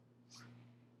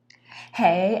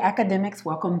Hey, academics,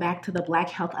 welcome back to the Black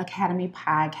Health Academy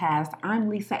podcast. I'm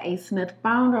Lisa A. Smith,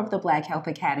 founder of the Black Health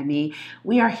Academy.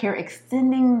 We are here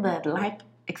extending the life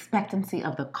expectancy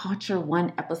of the culture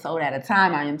one episode at a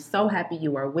time. I am so happy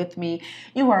you are with me.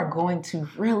 You are going to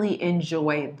really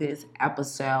enjoy this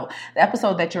episode. The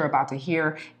episode that you're about to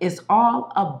hear is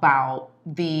all about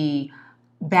the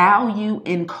value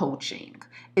in coaching.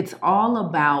 It's all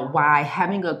about why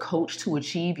having a coach to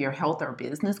achieve your health or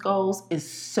business goals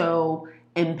is so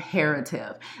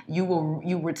imperative. You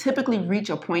will typically reach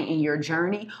a point in your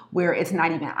journey where it's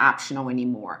not even optional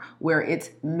anymore, where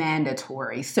it's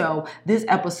mandatory. So this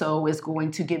episode is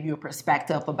going to give you a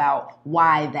perspective about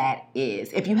why that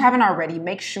is. If you haven't already,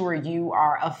 make sure you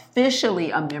are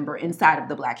officially a member inside of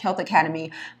the Black Health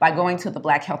Academy by going to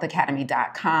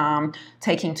theblackhealthacademy.com,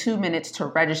 taking 2 minutes to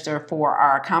register for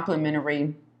our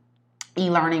complimentary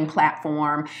e-learning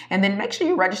platform, and then make sure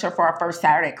you register for our first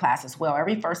Saturday class as well.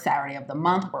 Every first Saturday of the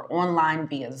month, we're online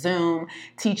via Zoom,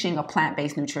 teaching a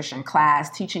plant-based nutrition class,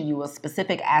 teaching you a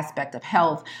specific aspect of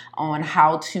health on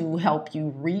how to help you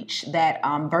reach that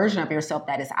version of yourself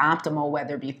that is optimal,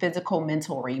 whether it be physical,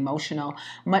 mental, or emotional,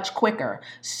 much quicker.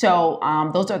 So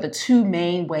those are the two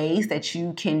main ways that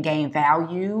you can gain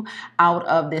value out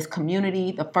of this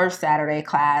community: the first Saturday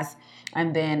class,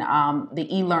 and then the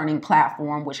e-learning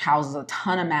platform, which houses a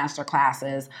ton of master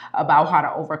classes about how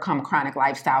to overcome chronic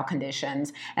lifestyle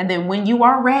conditions. And then when you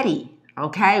are ready,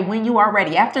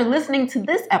 after listening to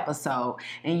this episode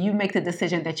and you make the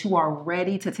decision that you are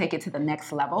ready to take it to the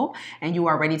next level and you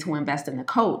are ready to invest in a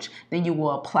coach, then you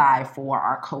will apply for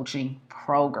our coaching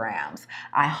programs.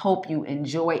 I hope you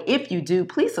enjoy. If you do,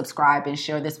 please subscribe and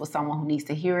share this with someone who needs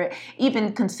to hear it.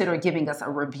 Even consider giving us a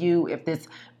review if this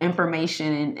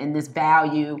information and this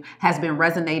value has been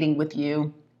resonating with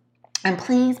you. And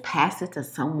please pass it to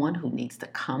someone who needs to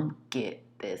come get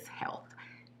this health.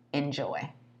 Enjoy.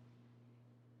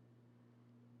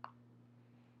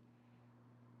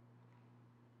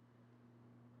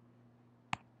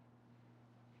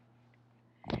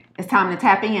 It's time to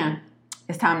tap in.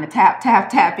 It's time to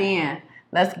tap in.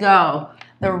 Let's go.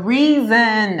 The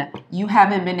reason you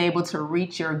haven't been able to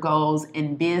reach your goals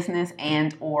in business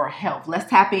and or health. Let's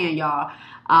tap in, y'all.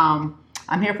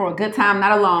 I'm here for a good time,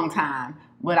 not a long time.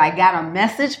 But I got a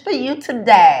message for you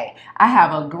today. I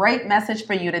have a great message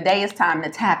for you today. It's time to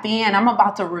tap in. I'm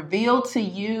about to reveal to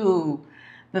you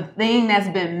the thing that's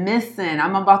been missing.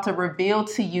 I'm about to reveal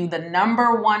to you the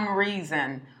number one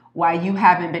reason why you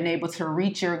haven't been able to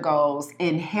reach your goals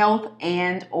in health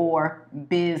and or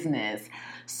business.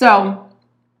 So,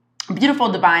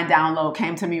 beautiful divine download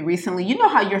came to me recently. You know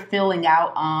how you're filling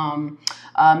out,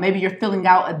 maybe you're filling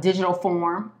out a digital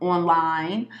form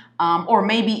online, or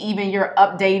maybe even you're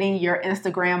updating your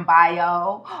Instagram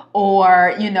bio,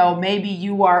 or, maybe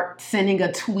you are sending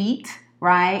a tweet,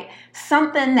 right?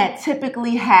 Something that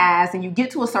typically has, and you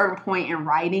get to a certain point in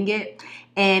writing it,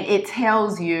 and it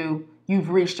tells you you've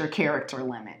reached your character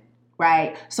limit,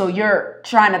 right? So you're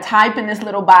trying to type in this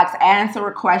little box, answer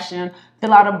a question,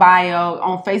 fill out a bio.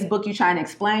 On Facebook, you're trying to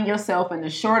explain yourself in the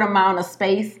short amount of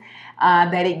space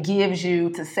that it gives you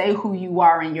to say who you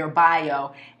are in your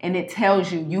bio. And it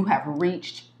tells you have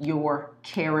reached your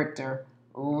character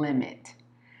limit.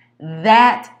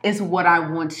 That is what I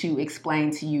want to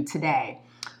explain to you today.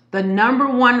 The number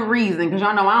one reason, because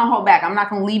y'all know I don't hold back. I'm not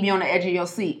going to leave you on the edge of your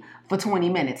seat for 20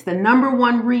 minutes. The number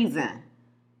one reason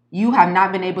you have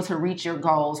not been able to reach your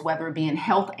goals, whether it be in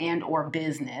health and or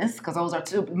business, because those are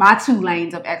my two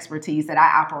lanes of expertise that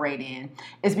I operate in,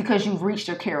 is because you've reached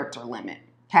your character limit.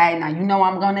 Okay, now you know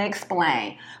I'm going to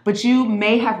explain, but you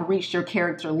may have reached your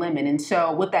character limit. And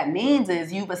so what that means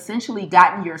is you've essentially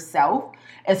gotten yourself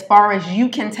as far as you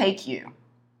can take you.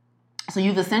 So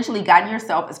you've essentially gotten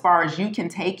yourself as far as you can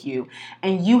take you,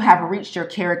 and you have reached your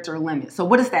character limit. So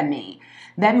what does that mean?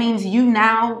 That means you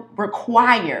now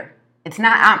require, it's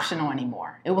not optional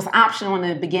anymore. It was optional in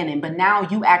the beginning, but now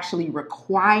you actually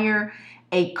require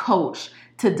a coach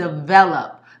to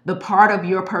develop the part of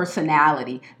your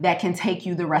personality that can take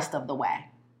you the rest of the way.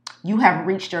 You have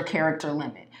reached your character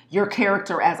limit, your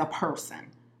character as a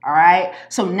person. All right.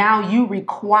 So now you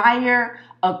require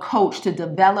a coach to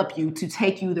develop you to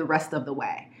take you the rest of the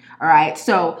way. All right.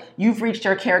 So you've reached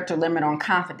your character limit on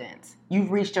confidence. You've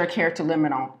reached your character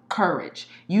limit on courage.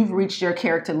 You've reached your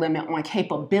character limit on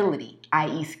capability,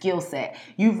 i.e. skill set.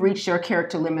 You've reached your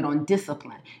character limit on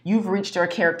discipline. You've reached your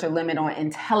character limit on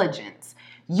intelligence.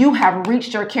 You have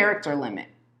reached your character limit.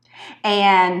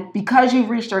 And because you've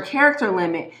reached your character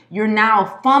limit, you're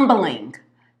now fumbling,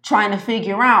 trying to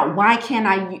figure out, why can't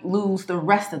I lose the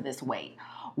rest of this weight?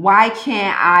 Why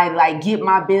can't I get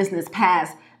my business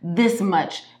past this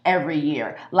much every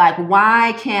year? Like,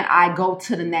 why can't I go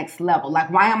to the next level? Like,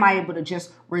 why am I able to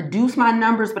just reduce my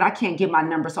numbers, but I can't get my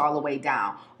numbers all the way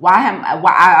down? Why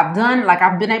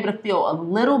I've been able to feel a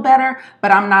little better,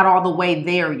 but I'm not all the way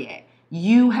there yet.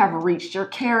 You have reached your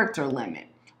character limit,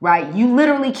 right? You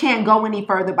literally can't go any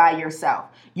further by yourself.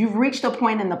 You've reached a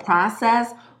point in the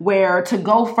process where to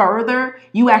go further,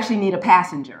 you actually need a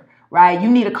passenger, right? You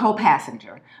need a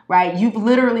co-passenger, right? You've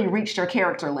literally reached your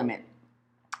character limit.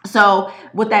 So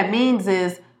what that means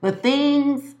is the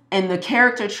things and the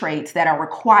character traits that are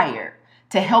required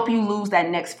to help you lose that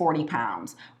next 40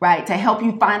 pounds, right? To help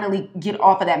you finally get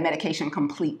off of that medication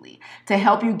completely, to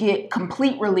help you get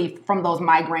complete relief from those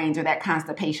migraines or that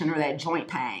constipation or that joint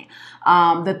pain.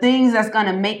 The things that's going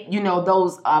to make,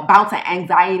 those bouts of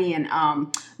anxiety and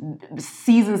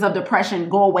seasons of depression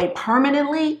go away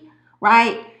permanently,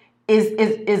 right?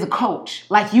 Is a coach.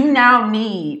 Like, you now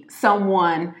need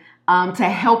someone to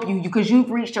help you because you've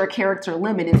reached your character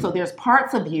limit. And so there's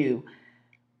parts of you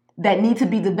that need to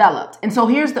be developed. And so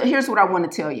here's what I want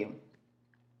to tell you.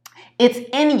 It's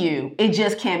in you. It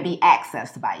just can't be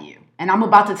accessed by you. And I'm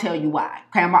about to tell you why.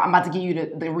 Okay, I'm about to give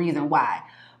you the reason why.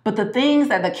 But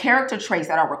the character traits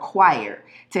that are required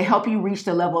to help you reach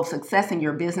the level of success in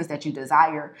your business that you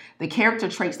desire, the character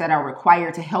traits that are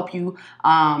required to help you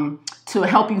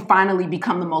finally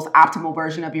become the most optimal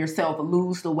version of yourself,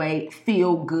 lose the weight,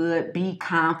 feel good, be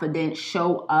confident,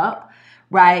 show up,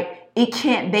 right? They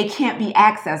can't be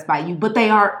accessed by you, but they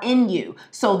are in you.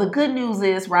 So the good news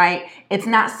is, right, it's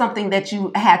not something that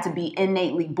you had to be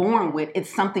innately born with.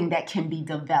 It's something that can be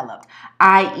developed,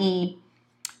 i.e.,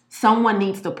 someone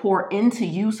needs to pour into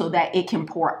you so that it can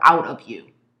pour out of you,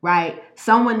 right?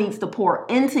 Someone needs to pour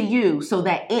into you so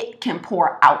that it can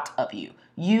pour out of you.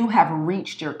 You have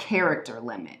reached your character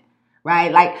limit,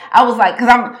 right? Like, I was like,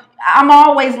 because I'm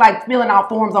always like filling out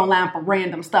forms online for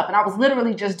random stuff. And I was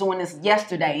literally just doing this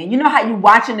yesterday. And you know how you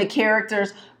watching the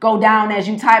characters go down as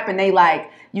you type and they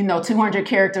like, 200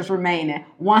 characters remaining,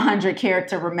 100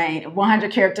 characters remaining,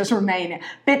 100 characters remaining,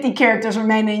 50 characters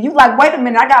remaining. And you like, wait a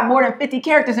minute, I got more than 50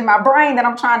 characters in my brain that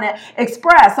I'm trying to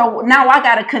express. So now I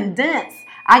got to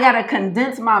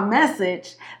condense my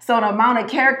message so the amount of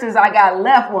characters I got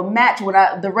left will match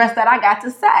the rest that I got to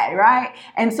say, right?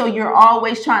 And so you're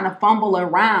always trying to fumble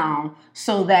around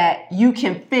so that you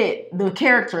can fit the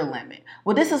character limit.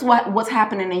 Well, this is what's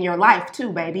happening in your life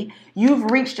too, baby.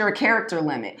 You've reached your character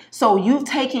limit. So you've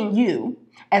taken you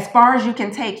as far as you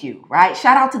can take you, right?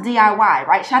 Shout out to DIY,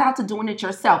 right? Shout out to doing it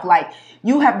yourself. Like,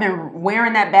 you have been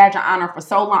wearing that badge of honor for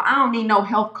so long. I don't need no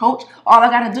health coach. All I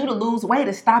got to do to lose weight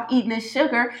is stop eating this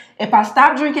sugar. If I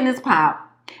stop drinking this pop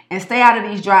and stay out of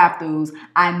these drive-thrus,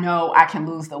 I know I can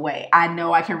lose the weight. I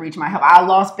know I can reach my health. I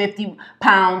lost 50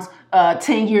 pounds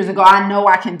 10 years ago. I know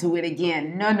I can do it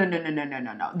again. No.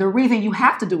 The reason you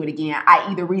have to do it again,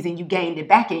 i.e. the reason you gained it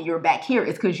back and you're back here,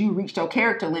 is because you reached your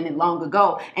character limit long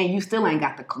ago and you still ain't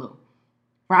got the clue,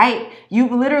 right?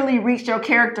 You've literally reached your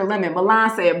character limit.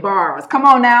 Milan said bars. Come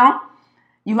on now.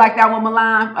 You like that one,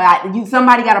 Milan?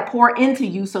 Somebody got to pour into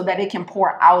you so that it can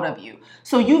pour out of you.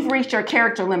 So you've reached your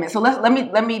character limit. So let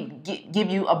me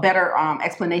give you a better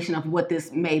explanation of what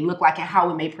this may look like and how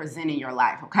it may present in your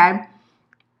life, okay?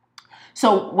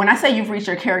 So when I say you've reached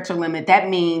your character limit, that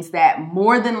means that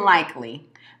more than likely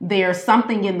there's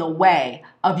something in the way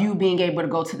of you being able to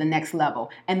go to the next level.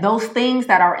 And those things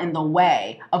that are in the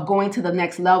way of going to the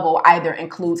next level either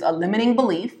includes a limiting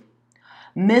belief,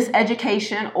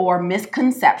 miseducation or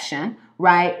misconception,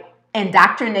 right?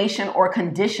 Indoctrination or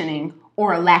conditioning,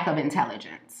 or a lack of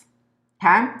intelligence.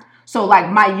 Okay? So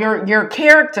like your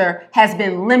character has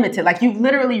been limited. Like, you've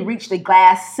literally reached a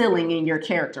glass ceiling in your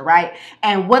character, right?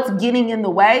 And what's getting in the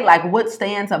way, like what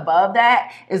stands above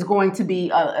that, is going to be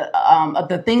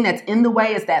the thing that's in the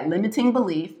way is that limiting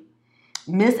belief,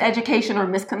 miseducation or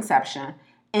misconception,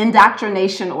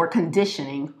 indoctrination or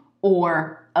conditioning,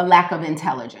 or a lack of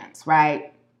intelligence,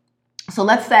 right? So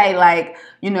let's say, like,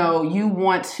 you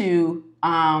want to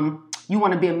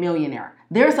be a millionaire.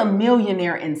 There's a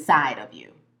millionaire inside of you.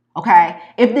 Okay.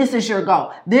 If this is your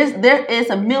goal, there is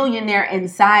a millionaire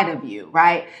inside of you,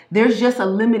 right? There's just a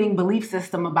limiting belief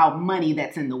system about money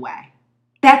that's in the way.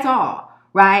 That's all,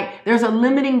 right? There's a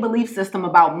limiting belief system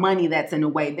about money that's in the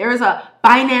way. There's a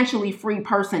financially free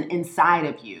person inside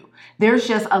of you. There's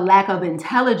just a lack of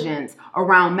intelligence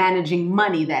around managing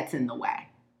money that's in the way.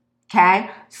 Okay.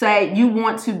 Say you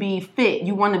want to be fit.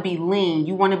 You want to be lean.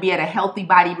 You want to be at a healthy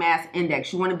body mass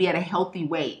index. You want to be at a healthy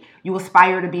weight. You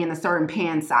aspire to be in a certain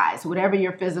pant size, whatever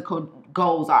your physical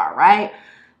goals are, right?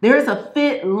 There's a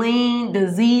fit, lean,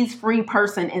 disease-free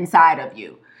person inside of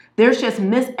you. There's just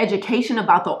miseducation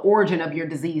about the origin of your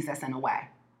disease that's in the way.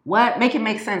 What? Make it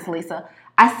make sense, Lisa.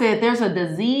 I said there's a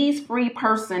disease-free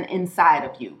person inside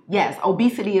of you. Yes,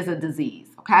 obesity is a disease,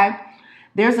 okay?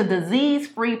 There's a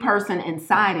disease-free person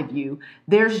inside of you.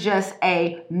 There's just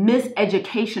a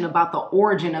miseducation about the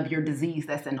origin of your disease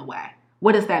that's in the way.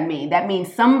 What does that mean? That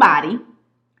means somebody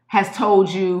has told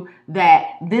you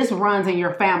that this runs in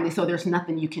your family, so there's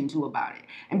nothing you can do about it.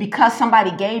 And because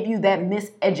somebody gave you that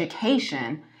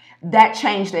miseducation, that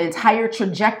changed the entire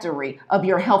trajectory of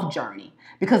your health journey.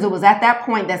 Because it was at that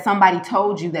point that somebody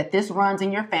told you that this runs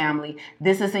in your family,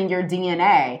 this is in your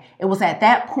DNA. It was at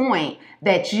that point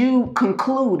that you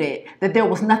concluded that there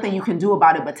was nothing you can do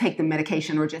about it but take the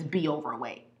medication or just be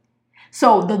overweight.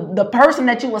 So the person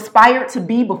that you aspired to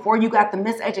be before you got the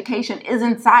miseducation is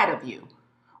inside of you,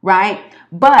 right?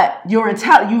 But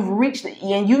you've reached it,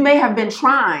 and you may have been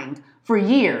trying for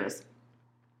years,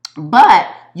 but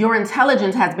your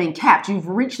intelligence has been capped. You've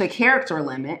reached the character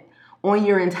limit on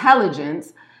your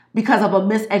intelligence because of a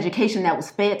miseducation that was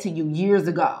fed to you years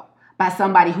ago by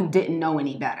somebody who didn't know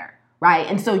any better, right?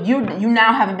 And so you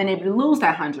now haven't been able to lose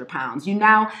that 100 pounds. You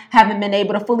now haven't been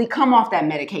able to fully come off that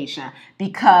medication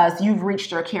because you've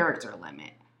reached your character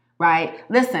limit, right?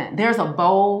 Listen, there's a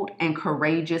bold and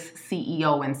courageous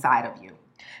CEO inside of you.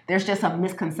 There's just a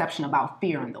misconception about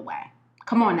fear in the way.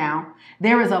 Come on now.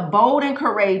 There is a bold and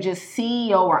courageous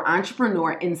CEO or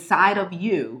entrepreneur inside of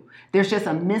you. There's just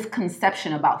a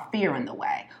misconception about fear in the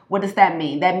way. What does that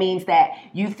mean? That means that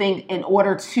you think in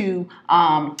order to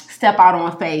step out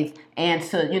on faith and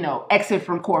to, exit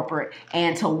from corporate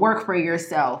and to work for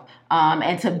yourself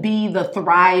and to be the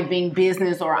thriving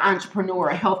business or entrepreneur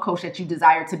or health coach that you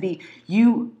desire to be,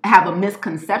 you have a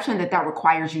misconception that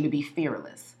requires you to be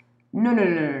fearless.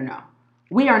 No.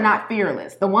 We are not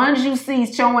fearless. The ones you see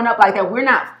showing up like that, we're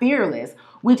not fearless.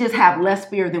 We just have less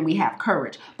fear than we have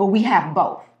courage, but we have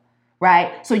both,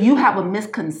 right? So you have a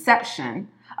misconception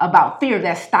about fear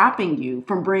that's stopping you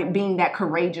from being that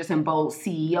courageous and bold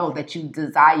CEO that you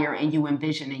desire and you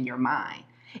envision in your mind.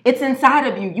 It's inside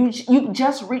of you. You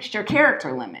just reached your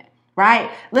character limit, right?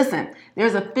 Listen,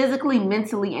 there's a physically,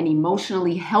 mentally, and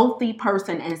emotionally healthy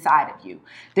person inside of you.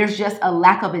 There's just a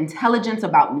lack of intelligence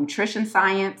about nutrition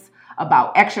science,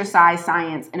 about exercise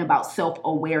science, and about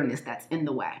self-awareness that's in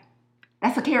the way.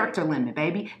 That's a character limit,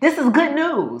 baby. This is good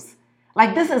news.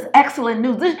 Like, this is excellent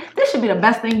news. This should be the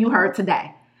best thing you heard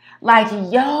today. Like,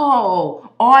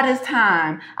 all this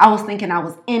time, I was thinking I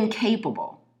was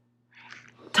incapable.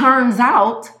 Turns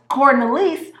out, according to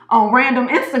Lise on random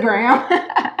Instagram,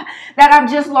 that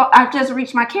I've just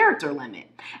reached my character limit.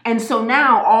 And so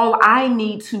now all I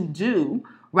need to do,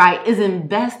 right, is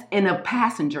invest in a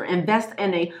passenger, invest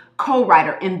in a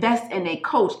co-writer, invest in a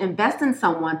coach, invest in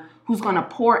someone who's going to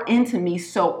pour into me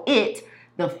so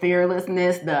the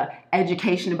fearlessness, the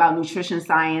education about nutrition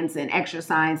science and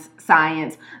exercise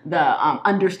science, the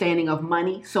understanding of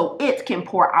money, so it can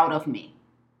pour out of me,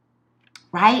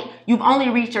 right? You've only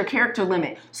reached your character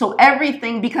limit. So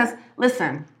everything, because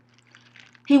listen,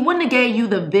 he wouldn't have gave you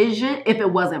the vision if it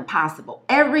wasn't possible.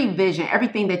 Every vision,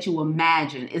 everything that you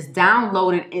imagine is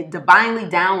divinely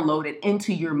downloaded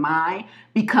into your mind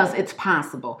because it's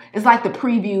possible. It's like the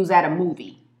previews at a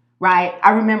movie, right?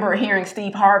 I remember hearing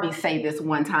Steve Harvey say this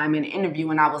one time in an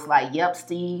interview, and I was like, yep,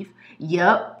 Steve,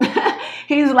 yep.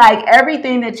 He's like,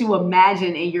 everything that you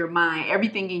imagine in your mind,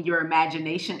 everything in your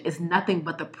imagination is nothing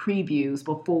but the previews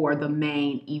before the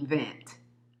main event.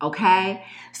 Okay?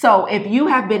 So if you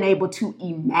have been able to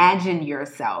imagine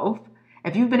yourself,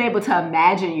 if you've been able to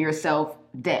imagine yourself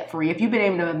debt-free, if you've been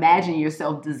able to imagine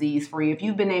yourself disease-free, if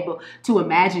you've been able to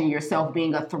imagine yourself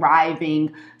being a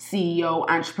thriving CEO,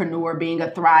 entrepreneur, being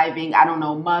a thriving,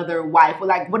 mother, wife,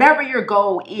 like whatever your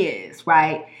goal is,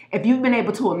 right? If you've been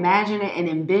able to imagine it and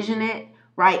envision it,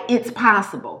 right, it's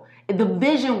possible. The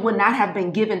vision would not have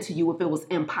been given to you if it was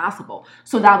impossible.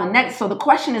 So the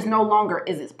question is no longer,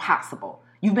 is it possible?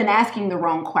 You've been asking the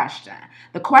wrong question.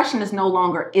 The question is no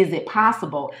longer, is it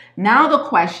possible? Now the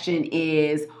question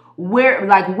is, where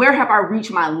have I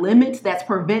reached my limits that's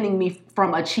preventing me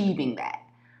from achieving that,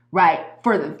 right?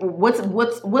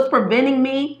 What's preventing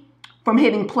me from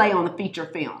hitting play on the feature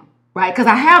film, right? Because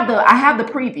I have the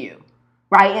preview,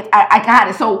 right? I got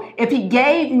it. So if he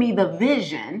gave me the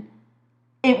vision,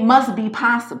 it must be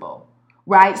possible,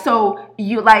 right? So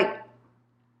you like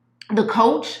the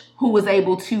coach who was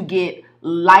able to get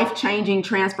life-changing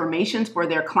transformations for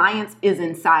their clients is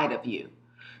inside of you.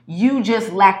 You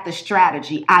just lack the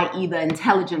strategy, i.e. the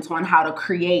intelligence on how to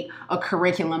create a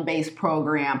curriculum-based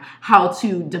program, how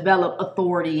to develop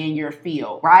authority in your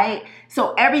field, right?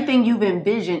 So everything you've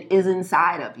envisioned is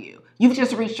inside of you. You've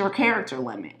just reached your character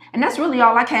limit. And that's really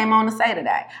all I came on to say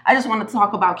today. I just want to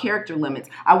talk about character limits.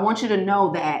 I want you to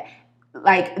know that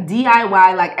like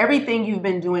DIY, like everything you've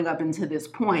been doing up until this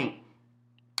point,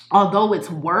 although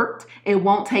it's worked, it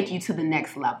won't take you to the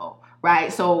next level,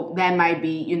 right? So that might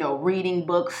be, reading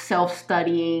books,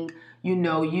 self-studying,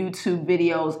 YouTube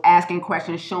videos, asking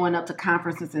questions, showing up to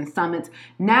conferences and summits.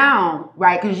 Now,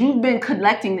 right, because you've been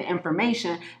collecting the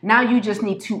information, now you just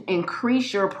need to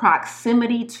increase your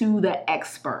proximity to the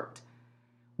expert.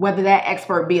 Whether that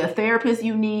expert be a therapist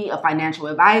you need, a financial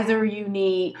advisor you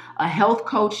need, a health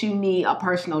coach you need, a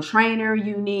personal trainer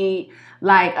you need,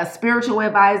 like a spiritual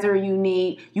advisor you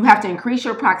need. You have to increase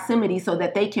your proximity so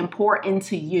that they can pour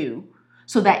into you,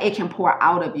 so that it can pour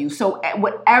out of you. So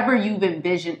whatever you've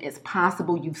envisioned is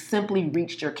possible. You've simply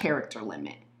reached your character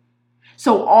limit.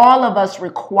 So all of us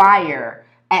require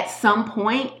at some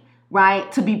point, right,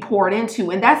 to be poured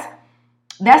into. And that's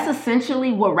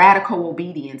essentially what radical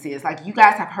obedience is. Like you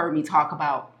guys have heard me talk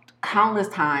about countless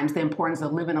times the importance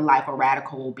of living a life of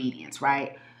radical obedience,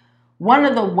 right? One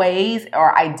of the ways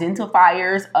or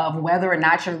identifiers of whether or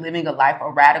not you're living a life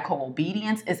of radical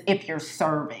obedience is if you're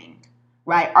serving.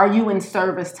 Right? Are you in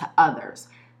service to others?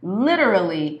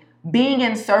 Literally, being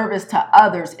in service to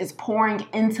others is pouring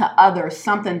into others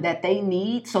something that they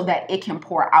need so that it can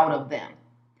pour out of them,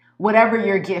 whatever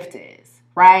your gift is,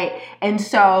 right? And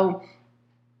so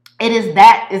it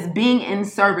is being in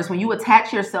service. When you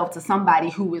attach yourself to somebody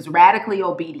who is radically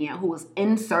obedient, who is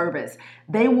in service,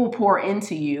 they will pour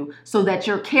into you so that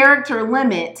your character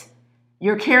limit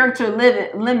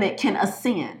can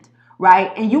ascend.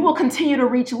 Right? And you will continue to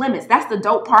reach limits. That's the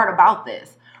dope part about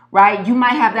this, right? You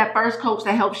might have that first coach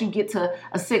that helps you get to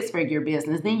a 6-figure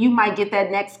business. Then you might get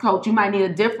that next coach. You might need a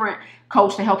different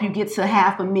coach to help you get to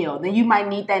 $500,000. Then you might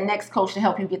need that next coach to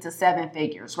help you get to 7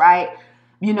 figures, right?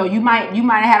 You might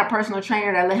have had a personal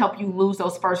trainer that will help you lose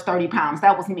those first 30 pounds.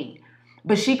 That was me.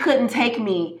 But she couldn't take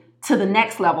me to the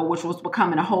next level, which was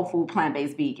becoming a whole food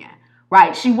plant-based vegan,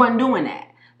 right? She wasn't doing that.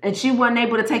 And she wasn't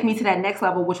able to take me to that next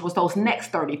level, which was those next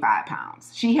 35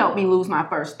 pounds. She helped me lose my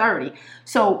first 30.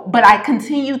 But I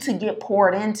continue to get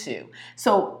poured into.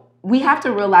 So we have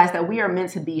to realize that we are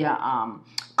meant to be a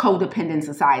codependent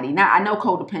society. Now, I know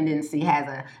codependency has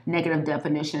a negative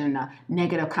definition, a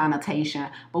negative connotation.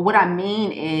 But what I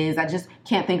mean is I just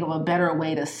can't think of a better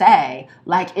way to say,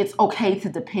 like, it's okay to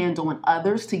depend on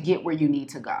others to get where you need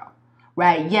to go.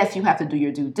 Right? Yes, you have to do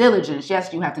your due diligence.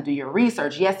 Yes, you have to do your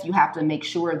research. Yes, you have to make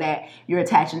sure that you're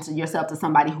attaching to yourself to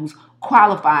somebody who's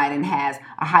qualified and has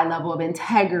a high level of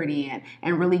integrity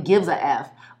and really gives a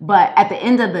F. But at the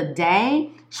end of the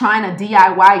day, trying to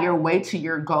DIY your way to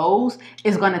your goals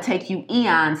is going to take you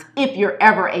eons if you're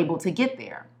ever able to get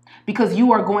there. Because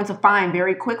you are going to find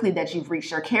very quickly that you've reached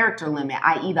your character limit,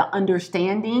 i.e. the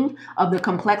understanding of the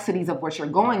complexities of what you're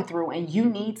going through, and you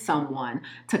need someone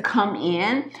to come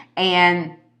in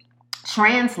and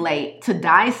translate, to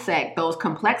dissect those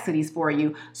complexities for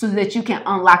you so that you can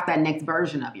unlock that next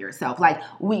version of yourself. Like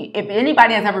if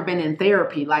anybody has ever been in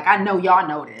therapy, like I know y'all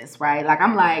know this, right? Like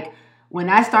I'm like, when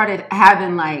I started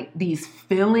having like these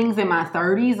feelings in my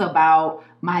 30s about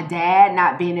my dad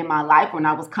not being in my life when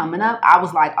I was coming up, I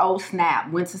was like, oh snap,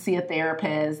 went to see a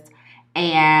therapist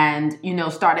and,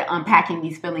 started unpacking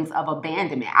these feelings of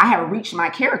abandonment. I had reached my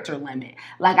character limit.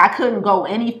 Like I couldn't go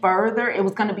any further. It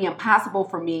was going to be impossible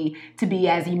for me to be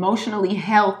as emotionally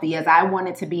healthy as I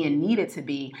wanted to be and needed to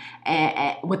be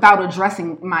and without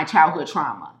addressing my childhood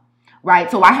trauma, right?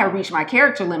 So I had reached my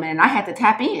character limit and I had to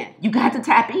tap in. You got to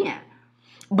tap in.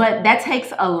 But that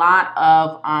takes a lot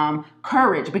of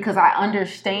courage because I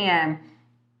understand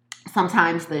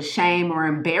sometimes the shame or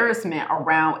embarrassment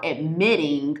around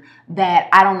admitting that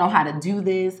I don't know how to do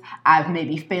this. I've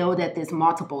maybe failed at this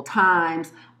multiple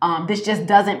times. This just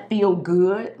doesn't feel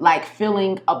good. Like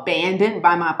feeling abandoned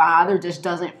by my father just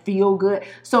doesn't feel good.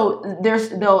 So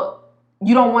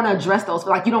you don't want to address those,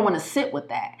 like you don't want to sit with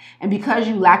that. And because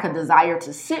you lack a desire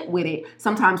to sit with it,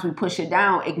 sometimes we push it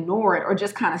down, ignore it, or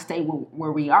just kind of stay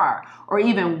where we are. Or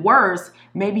even worse,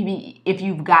 maybe if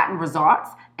you've gotten results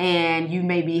and you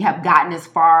maybe have gotten as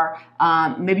far,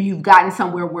 maybe you've gotten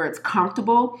somewhere where it's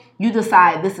comfortable, you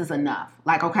decide this is enough.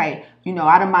 Like, okay,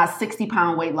 out of my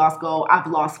 60-pound weight loss goal, I've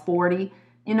lost 40.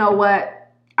 You know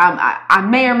what? I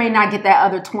may or may not get that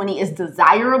other 20. It's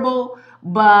desirable,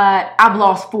 but I've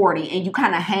lost 40, and you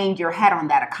kind of hang your hat on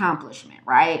that accomplishment,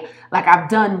 right? Like I've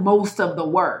done most of the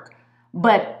work,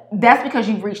 but that's because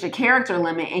you've reached a character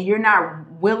limit and you're not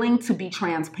willing to be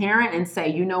transparent and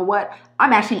say, you know what?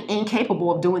 I'm actually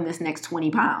incapable of doing this next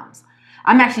 20 pounds.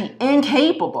 I'm actually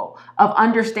incapable of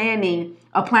understanding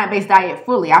a plant-based diet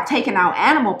fully. I've taken out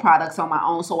animal products on my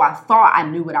own, so I thought I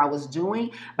knew what I was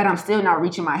doing, but I'm still not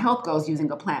reaching my health goals using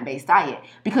a plant-based diet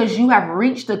because you have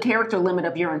reached the character limit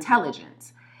of your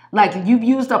intelligence. Like you've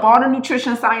used up all the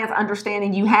nutrition science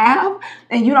understanding you have,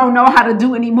 and you don't know how to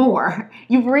do anymore.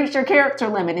 You've reached your character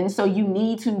limit, and so you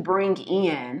need to bring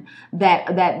in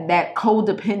that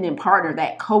codependent partner,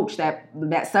 that coach,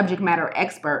 that subject matter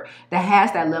expert that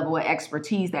has that level of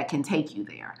expertise that can take you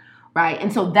there, right?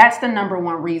 And so that's the number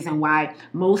one reason why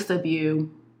most of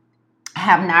you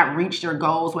have not reached your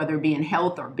goals, whether it be in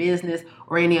health or business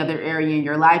or any other area in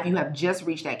your life. You have just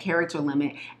reached that character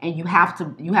limit, and you have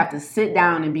to sit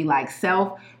down and be like,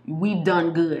 self, we've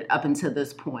done good up until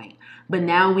this point, but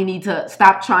now we need to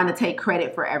stop trying to take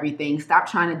credit for everything, stop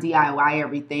trying to DIY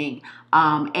everything,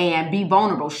 and be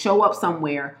vulnerable. Show up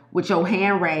somewhere with your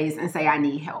hand raised and say, I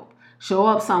need help. Show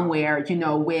up somewhere,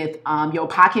 with your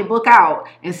pocketbook out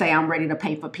and say, I'm ready to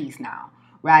pay for peace now.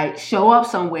 Right? Show up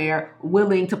somewhere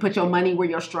willing to put your money where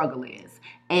your struggle is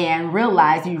and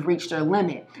realize you've reached your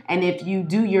limit. And if you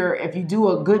do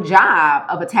a good job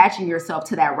of attaching yourself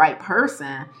to that right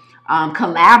person,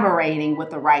 collaborating with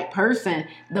the right person,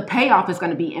 the payoff is going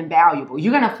to be invaluable.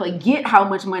 You're going to forget how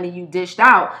much money you dished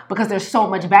out because there's so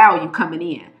much value coming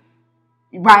in.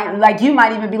 Right? Like you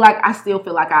might even be like, I still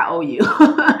feel like I owe you.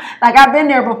 Like I've been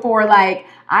there before. Like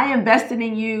I invested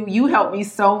in you. You helped me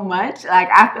so much. Like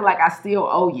I feel like I still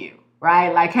owe you.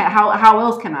 Right? Like how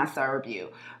else can I serve you?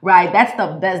 Right? That's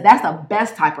the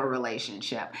best type of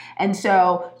relationship. And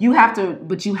so you have to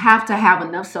have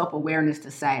enough self-awareness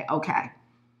to say, okay,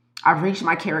 I've reached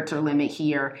my character limit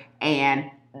here. And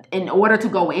in order to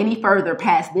go any further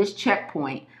past this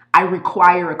checkpoint, I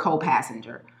require a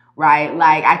co-passenger. Right?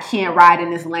 Like I can't ride in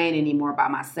this lane anymore by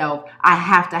myself. I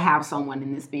have to have someone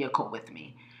in this vehicle with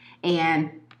me.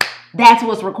 And that's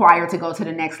what's required to go to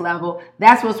the next level.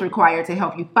 That's what's required to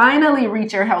help you finally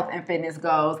reach your health and fitness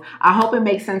goals. I hope it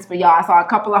makes sense for y'all. I saw a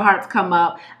couple of hearts come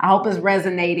up. I hope it's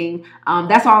resonating.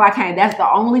 That's the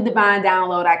only divine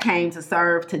download I came to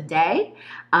serve today.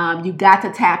 You got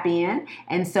to tap in.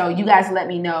 And so you guys let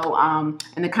me know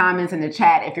in the comments in the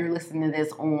chat if you're listening to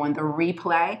this on the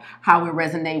replay, how it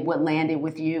resonated, what landed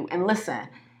with you. And listen,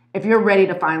 if you're ready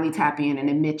to finally tap in and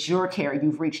admit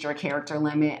you've reached your character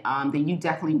limit, then you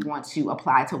definitely want to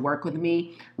apply to work with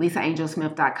me.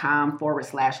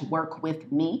 LisaAngelsmith.com/work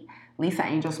with me.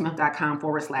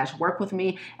 LisaAngelsmith.com/work with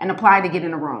me and apply to get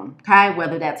in a room. Okay.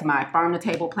 Whether that's my farm to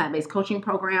table plant-based coaching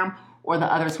program or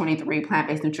the other 23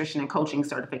 plant-based nutrition and coaching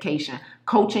certification.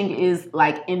 Coaching is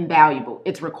like invaluable.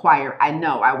 It's required. I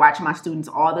know. I watch my students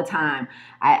all the time.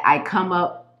 I come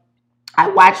up, I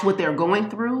watch what they're going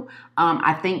through.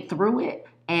 I think through it,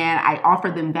 and I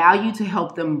offer them value to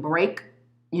help them break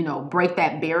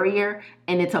that barrier.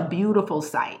 And it's a beautiful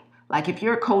sight. Like if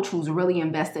you're a coach who's really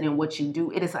invested in what you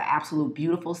do, it is an absolute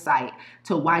beautiful sight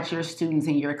to watch your students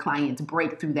and your clients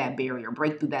break through that barrier,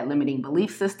 break through that limiting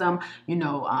belief system,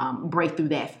 break through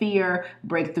that fear,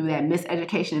 break through that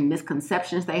miseducation and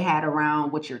misconceptions they had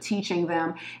around what you're teaching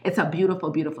them. It's a beautiful,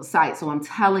 beautiful sight. So I'm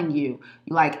telling you,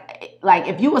 like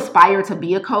if you aspire to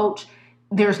be a coach,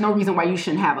 there's no reason why you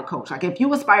shouldn't have a coach. Like if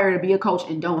you aspire to be a coach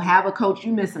and don't have a coach,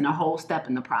 you're missing a whole step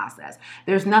in the process.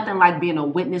 There's nothing like being a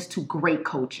witness to great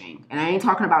coaching. And I ain't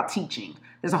talking about teaching.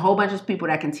 There's a whole bunch of people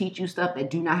that can teach you stuff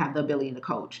that do not have the ability to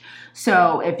coach.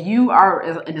 So if you are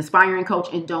an aspiring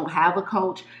coach and don't have a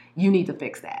coach, you need to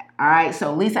fix that. All right.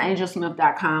 So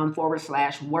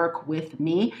LisaAngelsmith.com/work with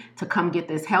me to come get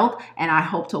this help. And I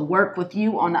hope to work with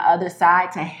you on the other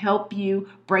side to help you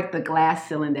break the glass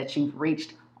ceiling that you've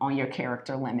reached on your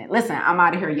character limit. Listen, I'm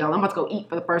out of here, y'all. I'm about to go eat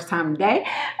for the first time today.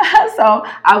 So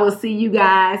I will see you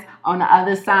guys on the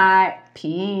other side.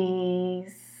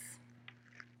 Peace.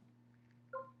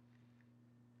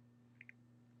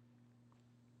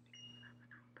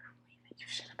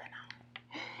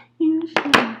 You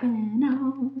should have been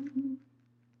on.